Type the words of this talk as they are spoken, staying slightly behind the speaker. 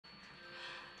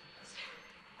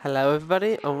Hello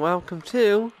everybody and welcome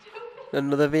to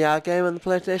another VR game on the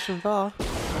PlayStation 4.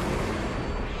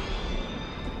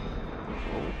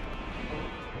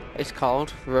 It's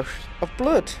called Rush of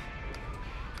Blood.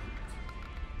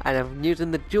 And I'm using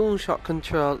the DualShock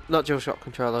control, not DualShock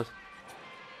controllers,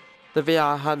 the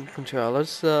VR hand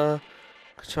controllers, so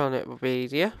controlling it will be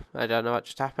easier. I don't know what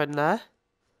just happened there.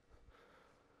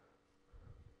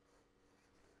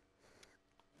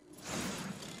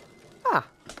 Ah,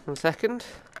 1 second.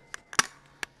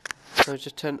 I'll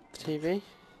just turn up the TV.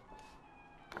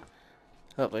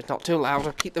 Hopefully it's not too loud.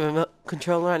 I'll keep the remote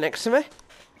controller right next to me.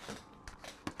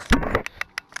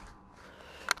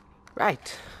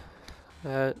 Right.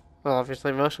 Well,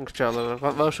 obviously motion controllers. I've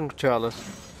got motion controllers.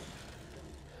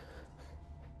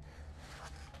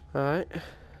 Alright.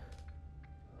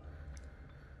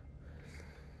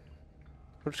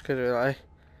 I'm just gonna like.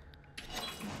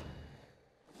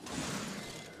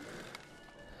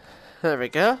 There we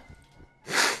go.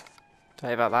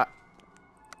 Sorry about that.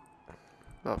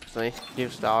 Obviously, new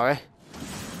story.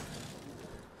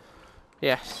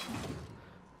 Yes.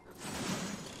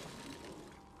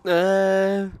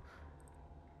 For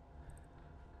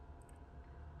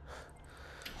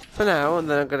now, and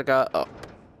then I'm gonna go up.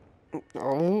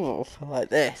 Oh, like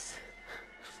this.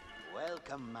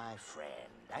 Welcome, my friend,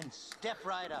 and step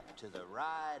right up to the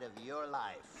ride of your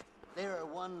life. There are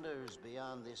wonders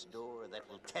beyond this door that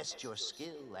will test your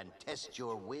skill and test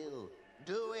your will.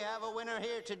 Do we have a winner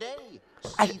here today?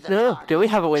 I don't know. Do we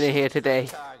have a winner here today?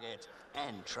 Target,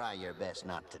 and try your best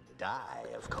not to die,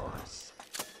 of course.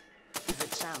 If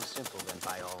it sounds simple, then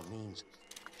by all means,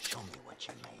 show me what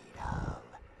you're made of.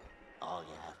 All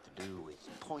you have to do is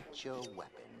point your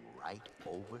weapon right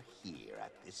over here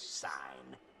at this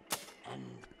sign and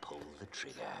pull the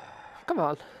trigger. Come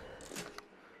on.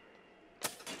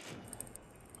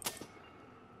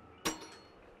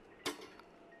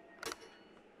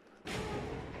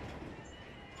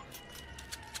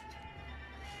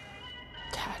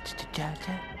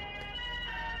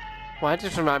 Why does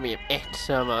this remind me of It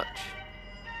so much?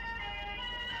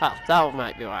 Oh, that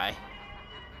might be why.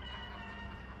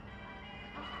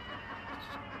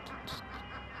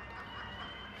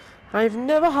 I've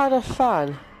never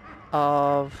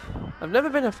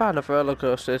been a fan of roller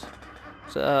coasters,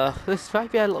 so this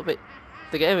might be a little bit.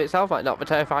 The game itself might not be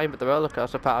terrifying, but the roller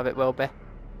coaster part of it will be.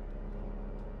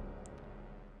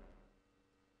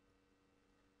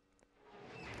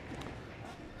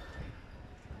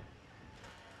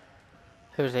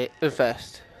 Who's it? Who's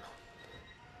first?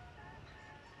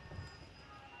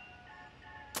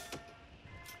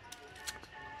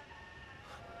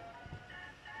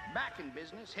 Back in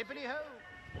business, hippity-ho.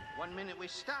 1 minute we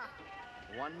stop,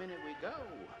 1 minute we go.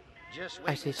 Just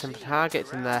wait. I see some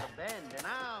targets in there. The bend, and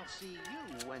I'll see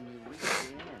you when you reach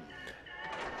the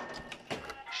end.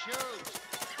 Shoot!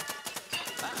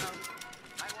 Uh-oh.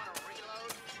 I want to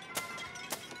reload.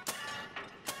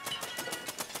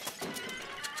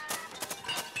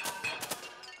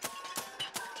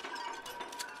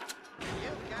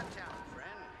 You've got talent,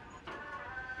 friend.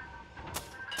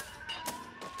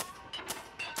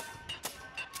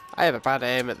 I have a bad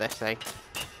aim at this thing.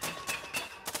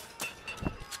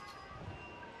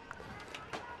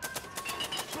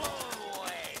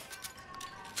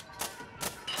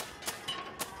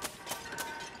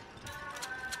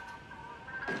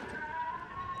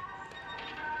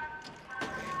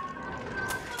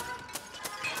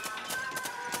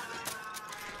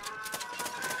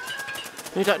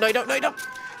 No, you don't.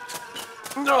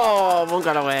 No, one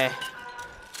got away.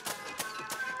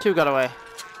 Two got away.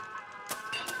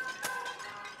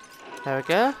 There we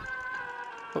go.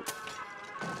 Oh.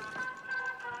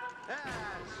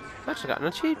 I've actually got an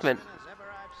achievement.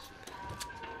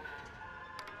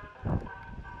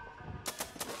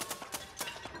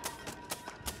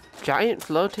 Giant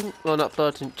floating, well not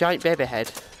floating, giant baby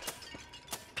head.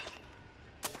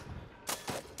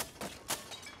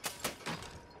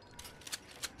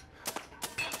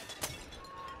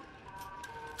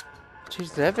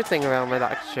 Jeez, there's everything around me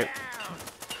that I can shoot.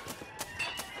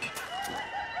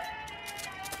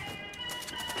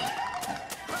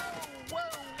 Whoa,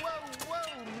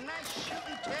 nice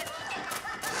shooting, Tex.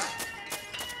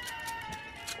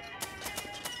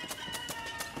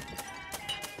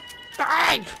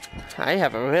 I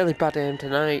have a really bad aim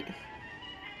tonight.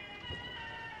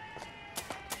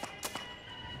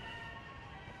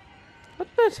 What,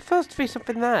 there's supposed to be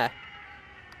something there.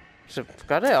 So I've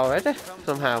got it already,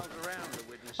 somehow.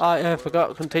 Oh yeah, I forgot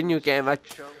to continue game. I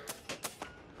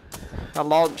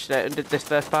launched it and did this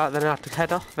first part, then I had to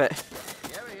head off it.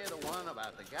 You ever hear the one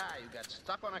about the guy who got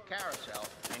stuck on a carousel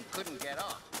and couldn't get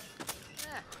off?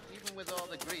 Even with all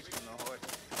the grease from the horse.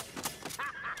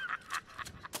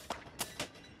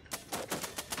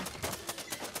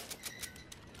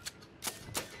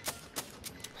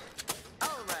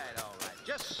 All right.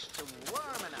 Just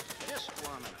warming up. Just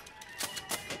warming up.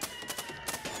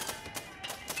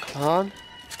 Come on.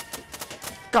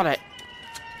 Got it.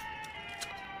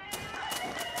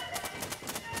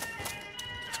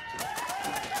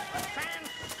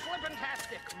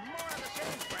 Fan-flippantastic. More of the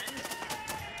same, friends.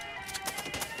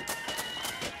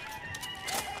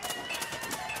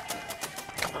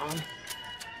 Come on.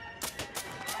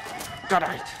 Got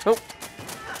it. Oh.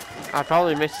 I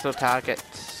probably missed the target.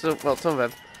 Well, some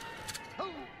of them.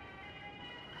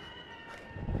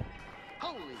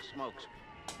 Holy smokes.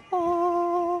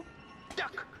 Oh.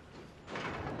 Duck.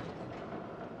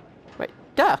 Wait,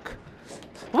 duck?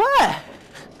 Where?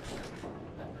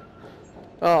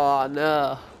 Oh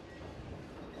no.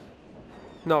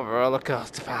 Not roller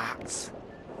coaster parks.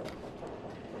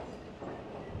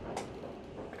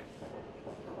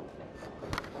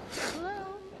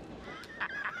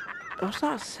 What's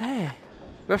that say?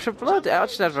 Rush of blood? It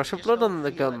actually says rush of blood on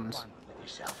the guns.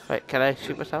 Wait, can I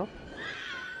shoot myself?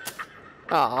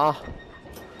 Ah.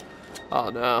 Oh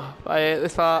no. I hate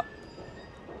this part.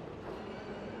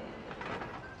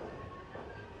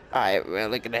 I ain't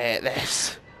really gonna hate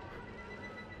this.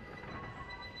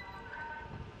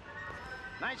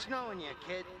 Nice knowing you,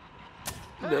 kid.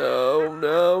 No.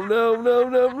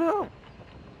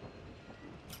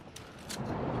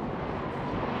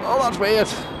 Oh, that's weird.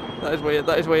 That is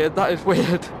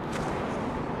weird.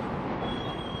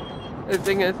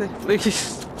 Anything,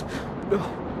 please. No.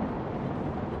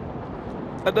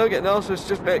 I don't get nauseous,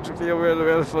 just makes me feel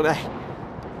really funny.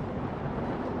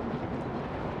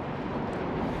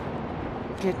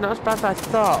 Okay, it's not as bad as I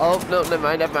thought. Oh, no, never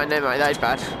mind, that is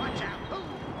bad. Watch out.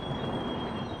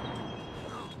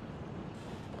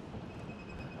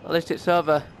 At least it's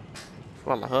over.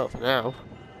 Well, I hope for now.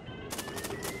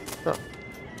 Oh.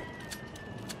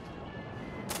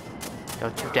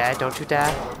 Don't you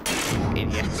dare.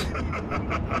 Idiot.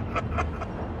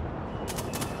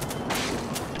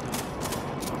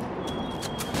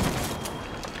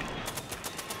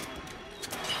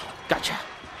 Gotcha.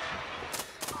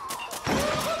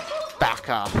 Back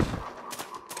off.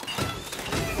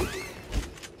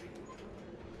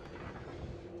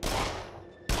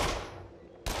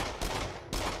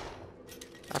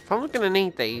 I'm probably gonna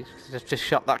need these because I've just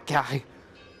shot that guy.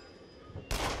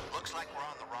 Looks like we're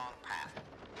on the wrong path.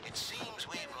 It seems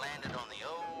we've landed on the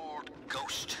old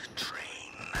ghost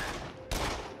train.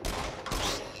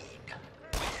 Proceed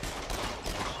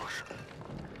with caution.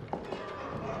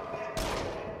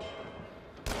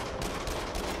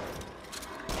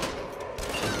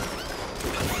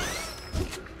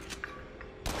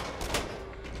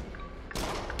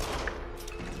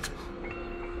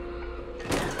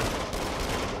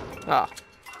 Ah.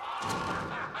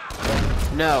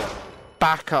 No.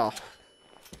 Back off.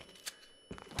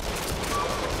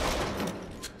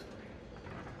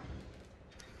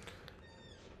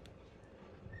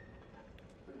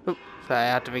 Oops, sorry, I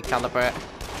had to recalibrate.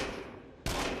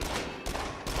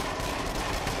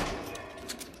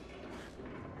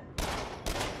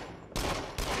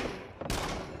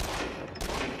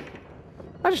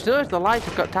 I just noticed the lights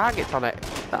have got targets on it.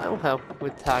 That'll help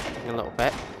with targeting a little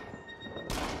bit.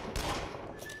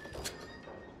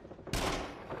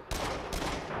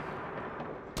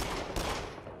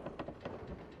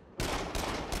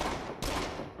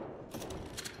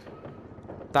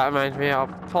 That reminds me of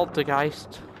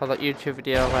Poltergeist, or that YouTube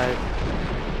video where...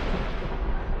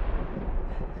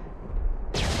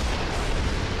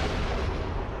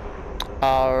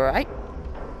 Alright.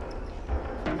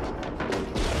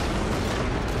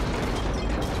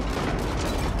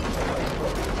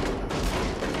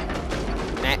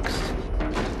 Next.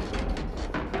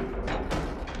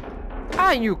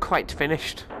 Are you quite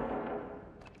finished?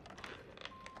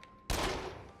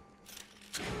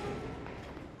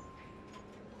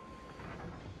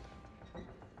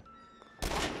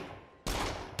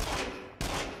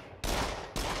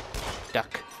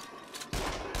 Duck.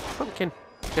 Pumpkin.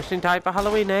 Just in time for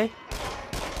Halloween, eh?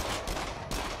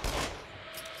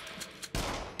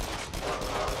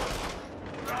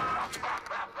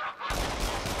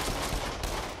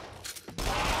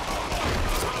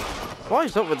 What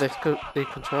is up with this the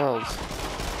controls?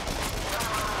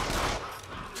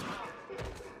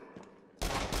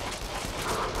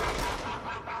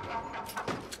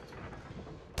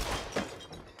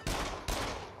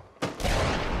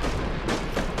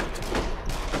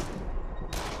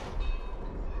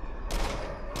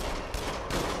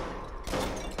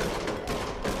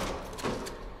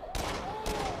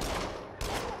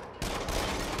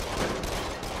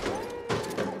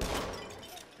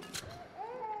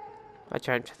 I'm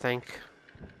trying to think.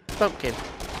 Pumpkin.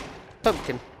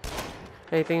 Pumpkin.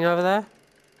 Anything over there?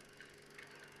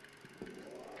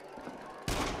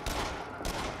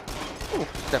 Oh,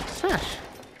 stuff to smash.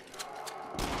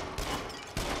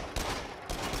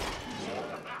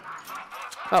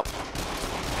 Oh.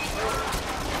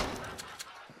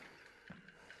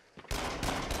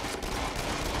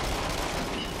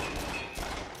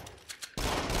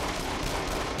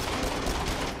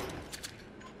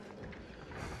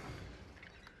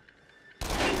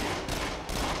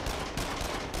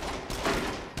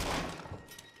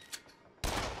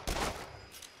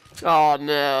 Oh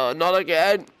no, not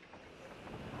again.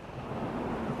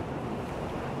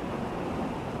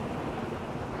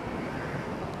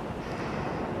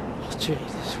 Oh, gee,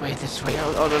 this way.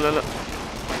 Oh, no, no, no.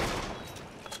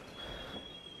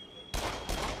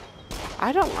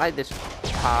 I don't like this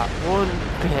part one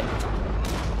bit.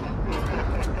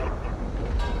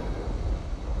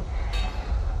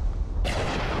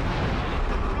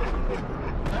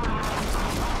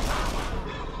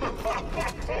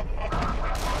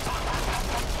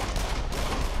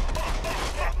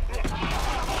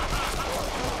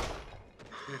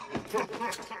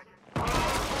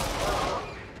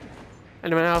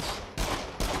 Anyone else?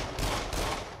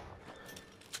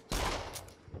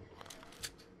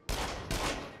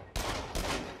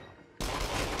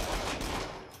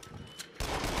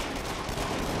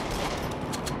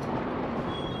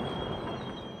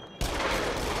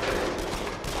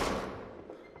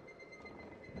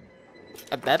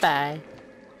 Bye-bye.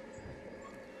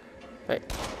 Wait.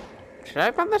 Should I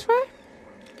have gone this way?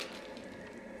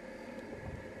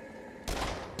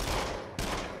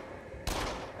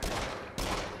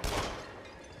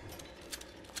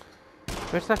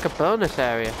 There's like a bonus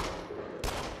area.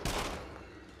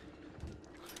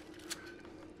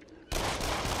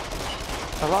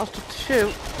 A lot of stuff to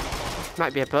shoot.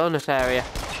 Might be a bonus area.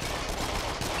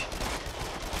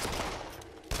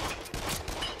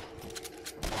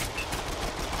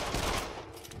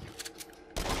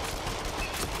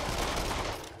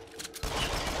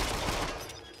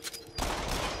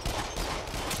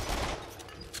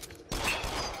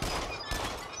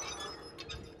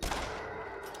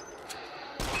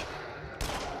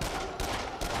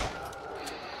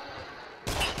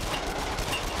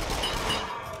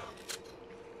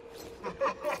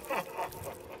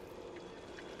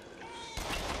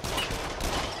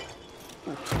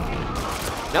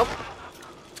 Nope.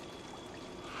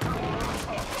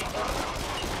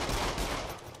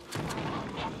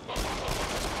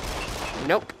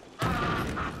 Nope.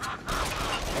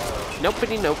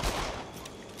 Nobody, nope.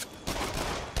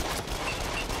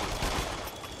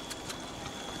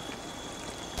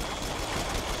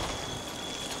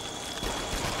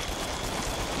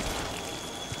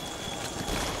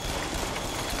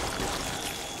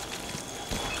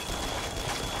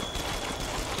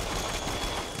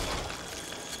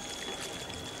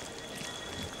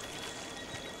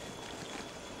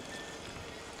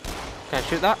 Can I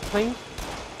shoot that, please?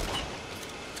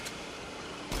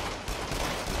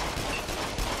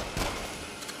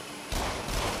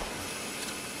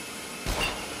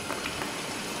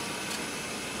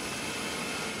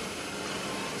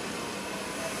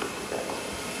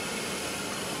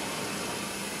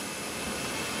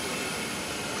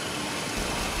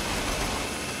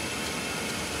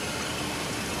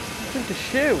 Nothing to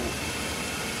shoot.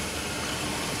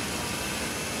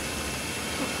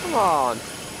 Oh, come on.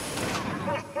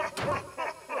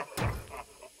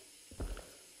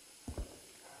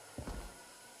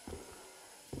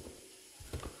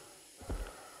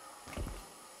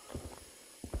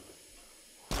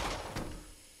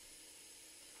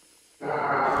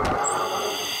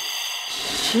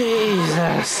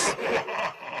 Jesus.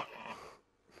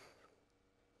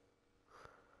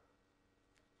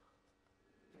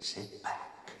 Sit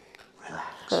back, relax.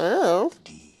 Oh.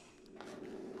 Deep.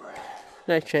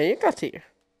 Nice try you got here.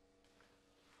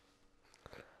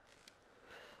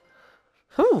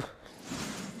 Whew.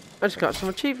 I just got some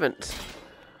achievements.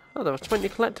 Oh, there were 20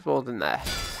 collectibles in there.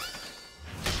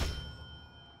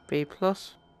 B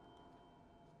plus.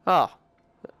 Oh.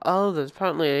 Oh, there's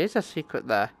apparently is a secret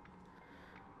there.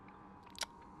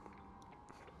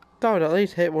 That would at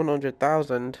least hit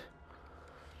 100,000.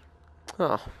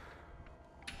 Oh.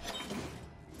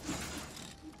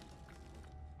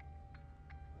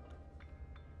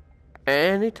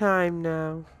 Anytime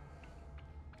now.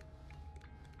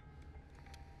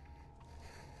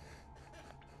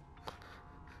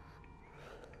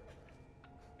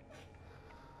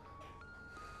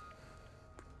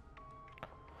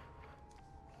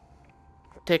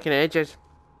 Taking ages.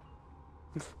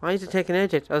 Why is it taking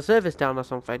ages? A server's down or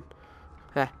something.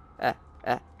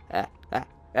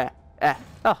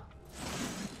 Oh.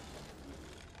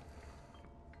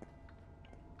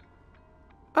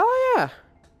 Oh, yeah.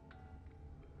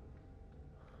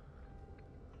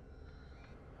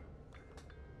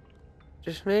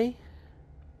 Just me?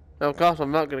 Oh, God,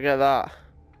 I'm not going to get that.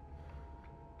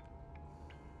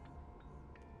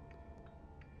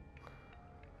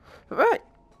 Right.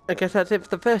 I guess that's it for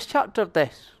the first chapter of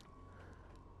this.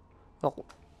 Well,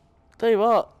 tell you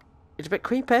what, it's a bit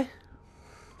creepy.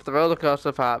 For the roller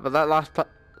coaster part, but that last part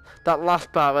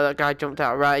where that guy jumped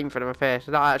out right in front of my face,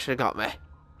 that actually got me.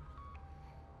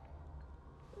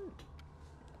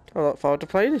 I look forward to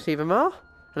playing this even more,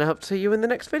 and I hope to see you in the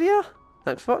next video.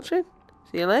 Thanks for watching.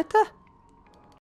 See you later.